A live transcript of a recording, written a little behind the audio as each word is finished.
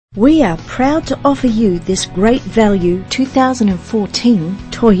We are proud to offer you this great value 2014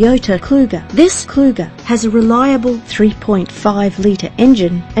 Toyota Kluger. This Kluger has a reliable 3.5-litre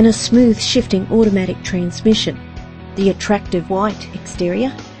engine and a smooth shifting automatic transmission. The attractive white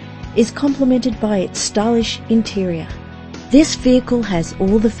exterior is complemented by its stylish interior. This vehicle has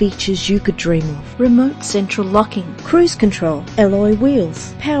all the features you could dream of: remote central locking, cruise control, alloy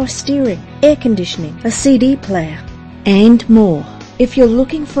wheels, power steering, air conditioning, a CD player, and more. If you're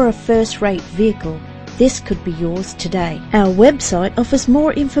looking for a first-rate vehicle, this could be yours today. Our website offers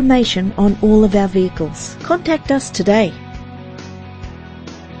more information on all of our vehicles. Contact us today.